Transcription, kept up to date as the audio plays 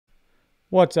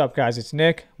What's up, guys? It's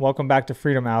Nick. Welcome back to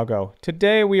Freedom Algo.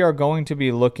 Today we are going to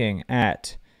be looking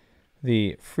at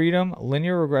the Freedom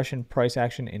Linear Regression Price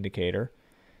Action Indicator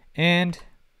and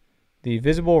the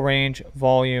Visible Range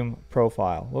Volume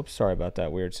Profile. Whoops, sorry about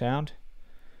that weird sound.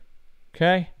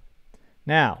 Okay.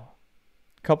 Now,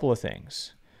 a couple of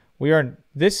things.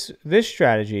 This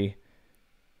strategy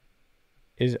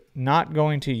is not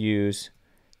going to use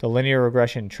the linear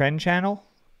regression trend channel.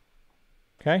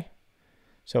 Okay.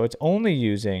 So it's only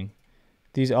using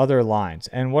these other lines.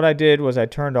 And what I did was I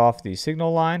turned off the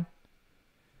signal line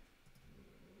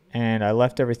and I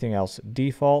left everything else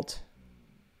default.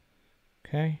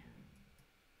 Okay.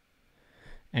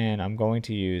 And I'm going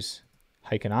to use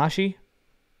Heikin-Ashi.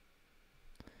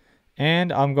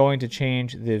 And I'm going to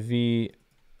change the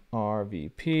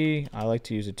VRVP. I like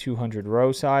to use a 200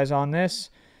 row size on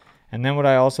this. And then what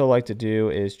I also like to do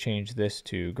is change this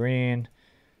to green,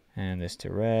 and this to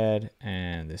red,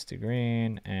 and this to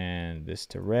green, and this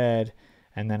to red.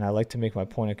 And then I like to make my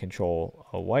point of control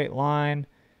a white line,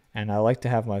 and I like to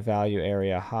have my value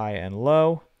area high and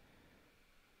low.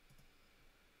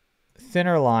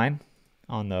 Thinner line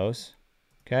on those,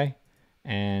 okay,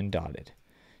 and dotted.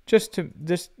 Just to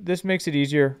this makes it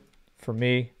easier for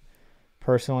me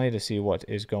personally to see what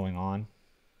is going on,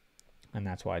 and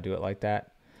that's why I do it like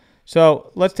that.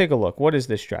 So let's take a look. What is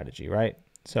this strategy, right?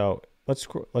 So let's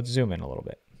zoom in a little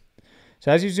bit.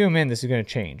 So as you zoom in, this is going to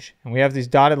change. And we have these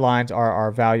dotted lines are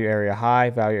our value area high,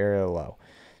 value area low.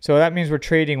 So that means we're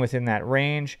trading within that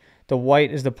range. The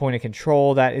white is the point of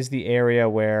control. That is the area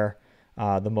where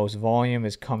the most volume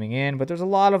is coming in. But there's a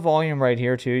lot of volume right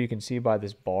here too. You can see by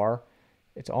this bar.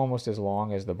 It's almost as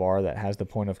long as the bar that has the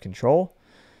point of control.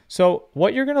 So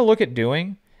what you're going to look at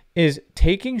doing is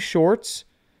taking shorts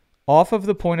off of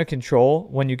the point of control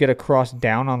when you get a cross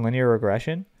down on linear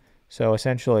regression. So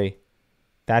essentially,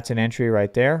 that's an entry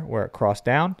right there where it crossed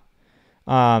down.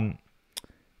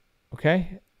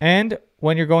 Okay. And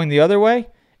when you're going the other way,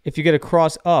 if you get a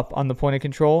cross up on the point of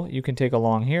control, you can take a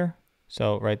long here.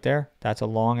 So right there, that's a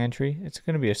long entry. It's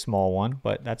going to be a small one,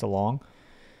 but that's a long.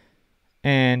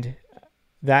 And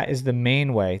that is the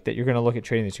main way that you're going to look at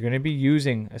trading this. You're going to be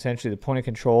using essentially the point of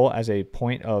control as a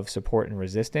point of support and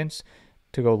resistance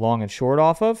to go long and short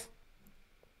off of.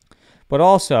 But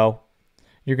also,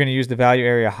 you're going to use the value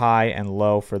area high and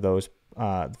low for those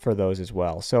as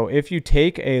well. So if you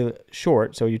take a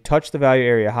short, so you touch the value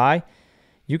area high,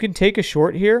 you can take a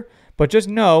short here, but just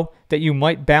know that you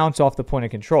might bounce off the point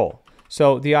of control.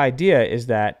 So the idea is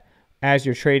that as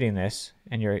you're trading this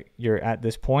and you're at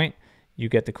this point, you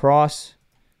get the cross,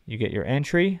 you get your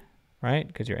entry, right?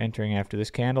 Because you're entering after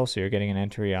this candle, so you're getting an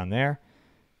entry on there.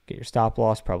 Get your stop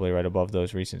loss probably right above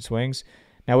those recent swings.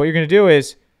 Now what you're going to do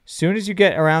is, as soon as you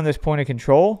get around this point of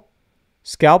control,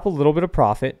 scalp a little bit of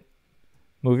profit,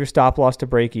 move your stop loss to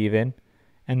break even,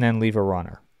 and then leave a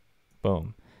runner.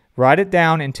 Boom. Ride it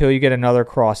down until you get another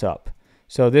cross up.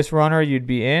 So this runner you'd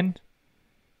be in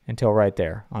until right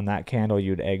there. On that candle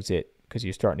you'd exit because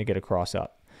you're starting to get a cross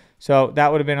up. So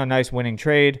that would have been a nice winning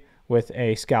trade with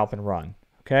a scalp and run.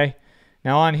 Okay.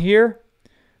 Now on here,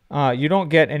 you don't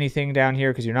get anything down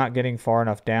here because you're not getting far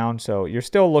enough down. So you're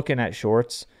still looking at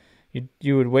shorts.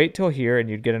 You would wait till here and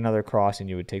you'd get another cross and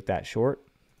you would take that short.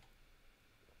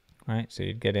 All right, so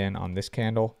you'd get in on this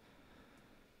candle.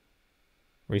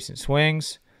 Recent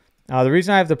swings. The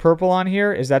reason I have the purple on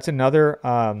here is that's another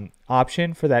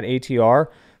option for that ATR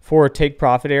for take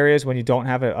profit areas when you don't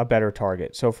have a better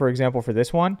target. So for example, for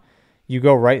this one, you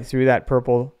go right through that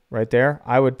purple right there.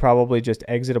 I would probably just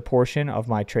exit a portion of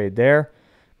my trade there,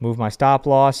 move my stop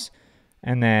loss,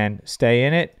 and then stay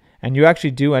in it. And you actually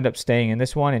do end up staying in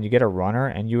this one and you get a runner,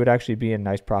 and you would actually be in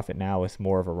nice profit now with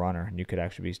more of a runner, and you could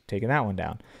actually be taking that one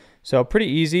down. So pretty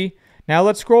easy. Now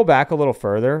let's scroll back a little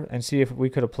further and see if we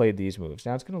could have played these moves.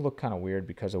 Now it's going to look kind of weird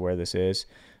because of where this is.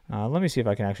 Let me see if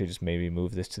I can actually just maybe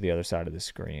move this to the other side of the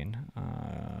screen.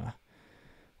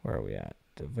 Where are we at?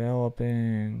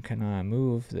 Developing. Can I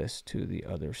move this to the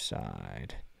other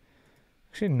side?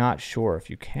 Actually not sure if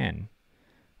you can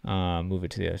move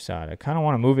it to the other side. I kind of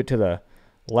want to move it to the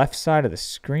left side of the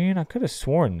screen. I could have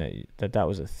sworn that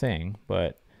was a thing,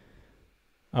 but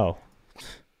oh,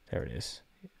 there it is.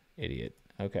 Idiot.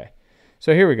 Okay.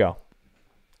 So here we go.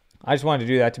 I just wanted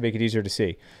to do that to make it easier to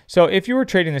see. So if you were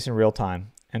trading this in real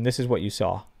time and this is what you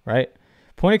saw, right?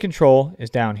 Point of control is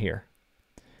down here.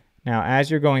 Now, as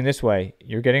you're going this way,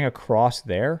 you're getting a cross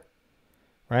there,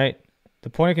 right? The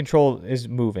point of control is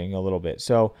moving a little bit.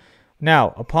 So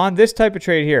now, upon this type of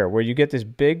trade here, where you get this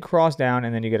big cross down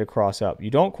and then you get a cross up,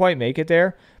 you don't quite make it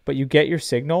there, but you get your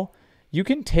signal. You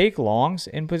can take longs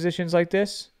in positions like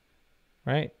this,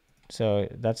 right? So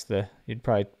that's you'd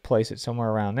probably place it somewhere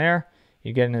around there.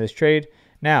 You get into this trade.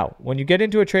 Now, when you get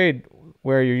into a trade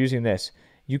where you're using this,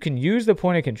 you can use the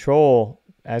point of control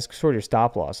as sort of your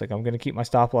stop loss. Like I'm going to keep my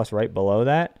stop loss right below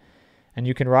that. And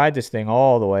you can ride this thing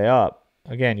all the way up.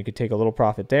 Again, you could take a little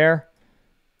profit there.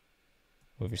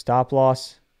 Move your stop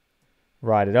loss.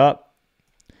 Ride it up.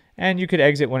 And you could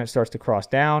exit when it starts to cross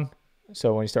down.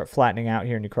 So when you start flattening out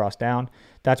here and you cross down,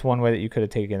 that's one way that you could have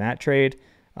taken that trade.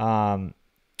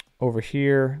 Over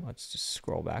here, let's just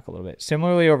scroll back a little bit.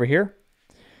 Similarly over here,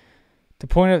 the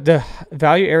point of the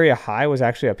value area high was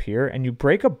actually up here, and you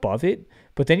break above it,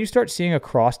 but then you start seeing a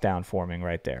cross down forming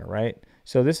right there, right?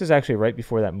 So this is actually right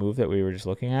before that move that we were just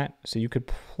looking at. So you could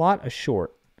plot a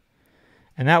short,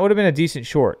 and that would have been a decent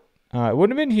short. It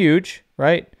wouldn't have been huge,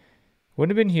 right?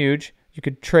 Wouldn't have been huge. You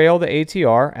could trail the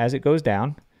ATR as it goes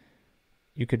down.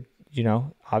 You could,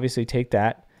 obviously take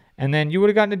that. And then you would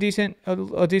have gotten a decent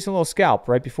little scalp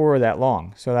right before that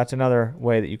long. So that's another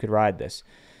way that you could ride this.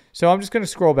 So I'm just going to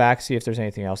scroll back, see if there's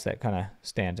anything else that kind of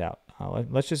stands out.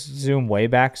 Let's just zoom way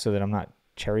back so that I'm not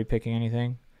cherry picking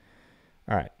anything.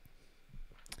 All right,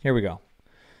 here we go.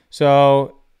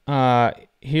 So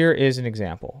here is an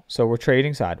example. So we're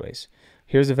trading sideways.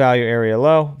 Here's the value area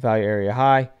low, value area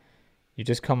high. You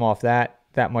just come off that.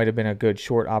 That might have been a good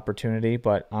short opportunity,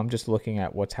 but I'm just looking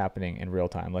at what's happening in real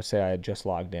time. Let's say I had just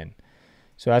logged in.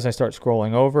 So as I start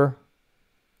scrolling over,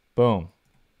 boom,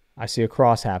 I see a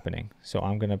cross happening. So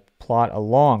I'm going to plot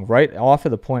along right off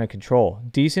of the point of control.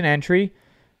 Decent entry,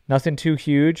 nothing too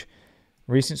huge.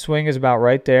 Recent swing is about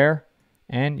right there,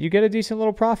 and you get a decent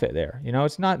little profit there.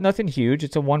 It's nothing huge.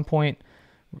 It's a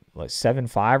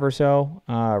 1.75 or so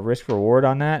risk reward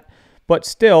on that, but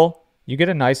still you get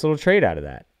a nice little trade out of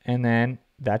that. And then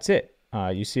that's it.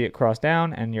 You see it cross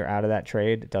down and you're out of that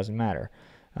trade. It doesn't matter.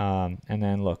 And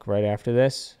then look, right after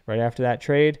this, right after that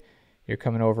trade, you're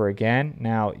coming over again.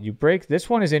 Now you break.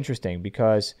 This one is interesting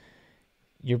because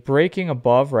you're breaking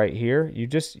above right here. You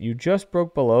just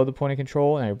broke below the point of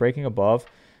control and you're breaking above.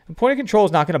 The point of control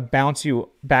is not going to bounce you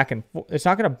back and it's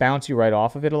not going to bounce you right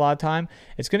off of it a lot of time.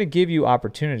 It's going to give you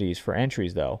opportunities for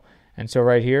entries though. And so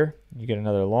right here, you get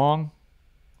another long.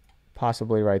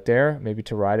 Possibly right there, maybe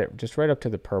to ride it just right up to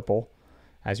the purple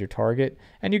as your target.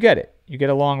 And you get it. You get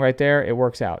a long right there. It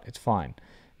works out. It's fine.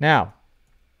 Now,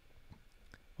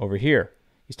 over here,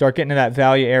 you start getting to that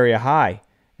value area high.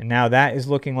 And now that is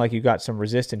looking like you got some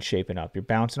resistance shaping up. You're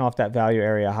bouncing off that value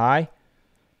area high.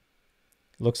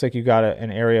 Looks like you got an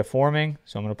area forming.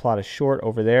 So I'm going to plot a short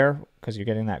over there because you're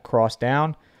getting that cross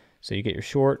down. So you get your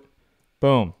short.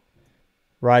 Boom.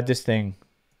 Ride this thing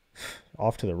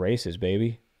off to the races,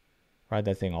 baby. Ride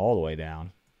that thing all the way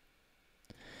down.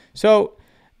 So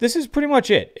this is pretty much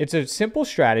it. It's a simple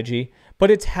strategy, but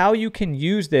it's how you can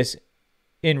use this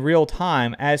in real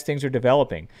time as things are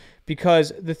developing.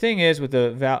 Because the thing is with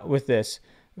this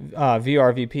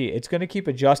VRVP, it's going to keep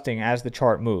adjusting as the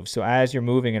chart moves. So as you're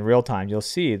moving in real time, you'll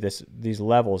see these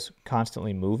levels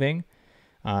constantly moving.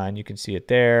 And you can see it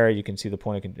there. You can see the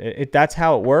point of that's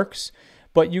how it works.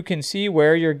 But you can see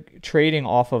where you're trading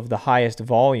off of the highest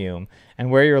volume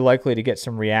and where you're likely to get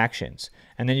some reactions.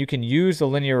 And then you can use the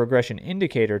linear regression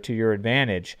indicator to your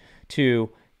advantage to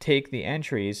take the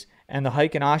entries, and the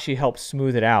Heikin-Ashi helps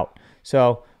smooth it out.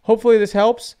 So hopefully this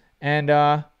helps, and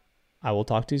I will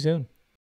talk to you soon.